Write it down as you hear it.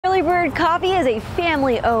Early Bird Coffee is a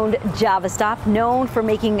family-owned Java stop known for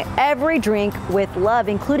making every drink with love,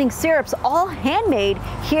 including syrups, all handmade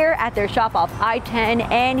here at their shop off I-10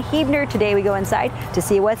 and Huebner. Today we go inside to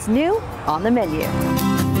see what's new on the menu.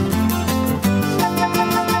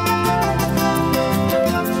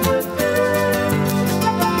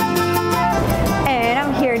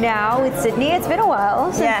 Now with Sydney, it's been a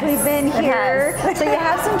while since we've been here. So you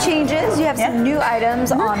have some changes, you have some new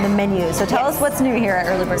items on the menu. So tell us what's new here at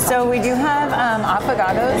Early Bird Coffee. So we do have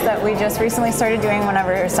affogatos that we just recently started doing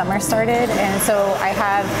whenever summer started. And so I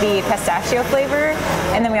have the pistachio flavor,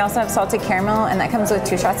 and then we also have salted caramel, and that comes with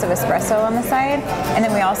 2 shots of espresso on the side. And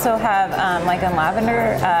then we also have like a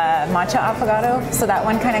lavender matcha affogato. So that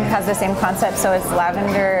one kind of has the same concept. So it's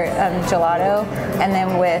lavender gelato, and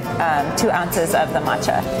then with 2 ounces of the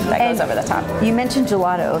matcha that goes over the top. You mentioned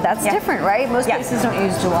gelato. That's different, right? Most places don't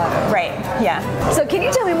use gelato. Right, yeah. So can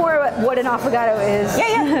you tell me more about what an affogato is?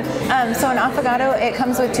 So an affogato, it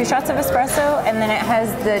comes with 2 shots of espresso, and then it has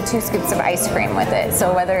the 2 scoops of ice cream with it.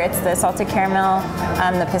 So whether it's the salted caramel,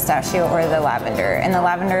 the pistachio, or the lavender. And the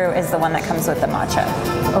lavender is the one that comes with the matcha.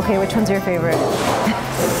 Okay, which one's your favorite?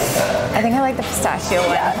 I think I like the pistachio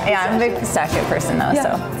one. Yeah, I'm a big pistachio person though,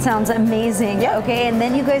 so. Sounds amazing. Okay, and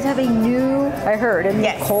then you guys have a new, I heard, a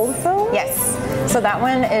new cold foam? Yes. So that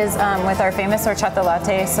one is with our famous horchata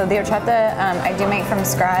latte. So the horchata I do make from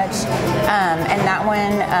scratch, and that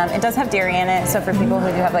one, it does have dairy in it, so for people who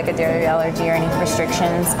do have like a dairy allergy or any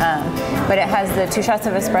restrictions, but it has the 2 shots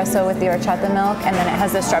of espresso with the horchata milk, and then it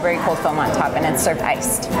has the strawberry cold foam on top, and it's served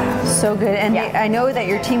iced. So good, and I know that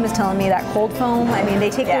your team was telling me that cold foam, I mean, they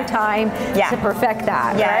take their time to perfect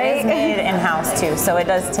that, right? It's made in-house too, so it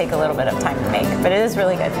does take a little bit of time to make, but it is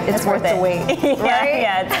really good. It's worth the wait, right?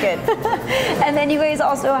 Yeah, it's good. And then you guys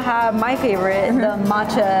also have my favorite, the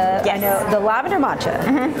matcha, I know, the lavender matcha,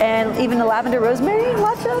 and even the lavender rosemary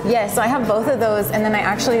matcha? Yes, so I have both of those, and then I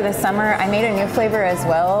actually this summer I made a new flavor as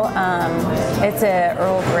well. It's a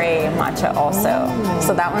Earl Grey matcha also,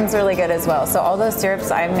 so that one's really good as well. So all those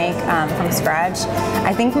syrups I make from scratch.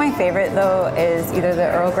 I think my favorite though is either the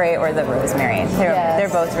Earl Grey or the rosemary. They're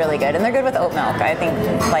both really good, and they're good with oat milk. I think,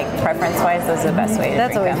 like preference-wise, those are the best way to drink them.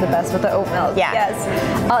 That's always the best with the oat milk. Yes.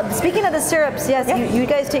 Speaking of the syrups, you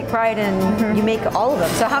guys take pride in you make all of them.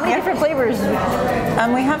 So how many different flavors?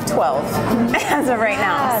 We have 12 as of right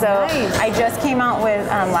now. So I just came out with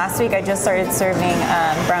last week. I just started serving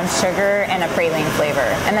brown sugar and a praline flavor,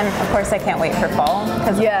 and then of course I can't wait for fall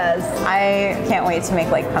because I can't wait to make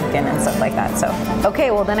like pumpkin and stuff like that. So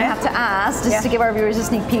okay, well then I have to ask just to give our viewers a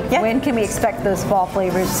sneak peek. When can we expect those fall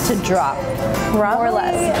flavors to drop? More or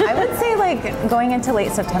less. I would say like going into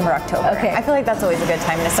late September, October. Okay. I feel like that's always a good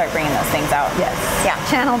time to start bringing those things out.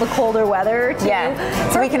 Channel the colder weather too.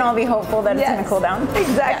 So we can all be hopeful that it's going to cool down.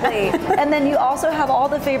 Exactly. And then you also have all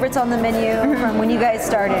the favorites on the menu from when you guys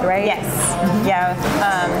started, right?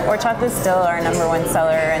 Horchata is still our #1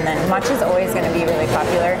 seller, and then matcha is always going to be really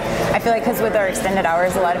popular. I feel like because with our extended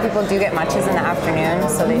hours, a lot of people do get matchas in the afternoon,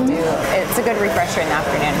 so they do. It's a good refresher in the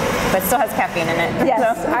afternoon, but still has caffeine in it.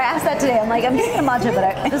 I asked that today. I'm like, I'm drinking a matcha,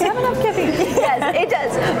 but does it have enough caffeine? Yes, it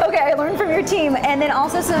does. Okay, I learned from your team, and then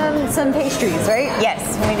also some pastries, right?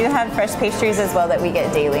 Yes, we do have fresh pastries as well that we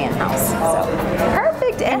get daily in-house. So.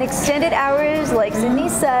 Perfect, and extended hours, like Sydney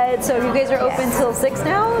said, so you guys are open till 6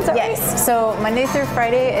 now, is that right? So Monday through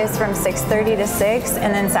Friday is from 6:30 to 6,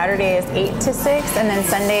 and then Saturday is 8 to 6, and then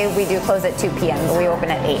Sunday we do close at 2 p.m., but we open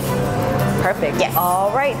at 8. Perfect. Yes. All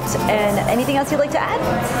right. And anything else you'd like to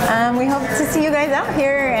add? We hope to see you guys out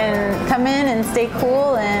here and come in and stay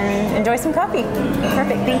cool and enjoy some coffee.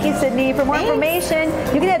 Perfect. Thank you, Sydney. For more information,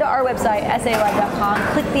 you can head to our website, salive.com,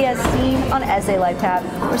 click the As Seen on SA Live tab,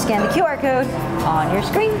 or scan the QR code on your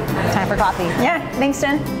screen. Time for coffee. Thanks,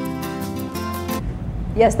 Jen.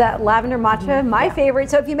 Yes, that lavender matcha, my favorite.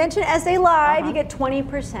 So if you mention SA Live, you get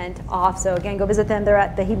 20% off. So again, go visit them. They're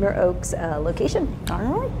at the Huebner Oaks location. All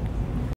right.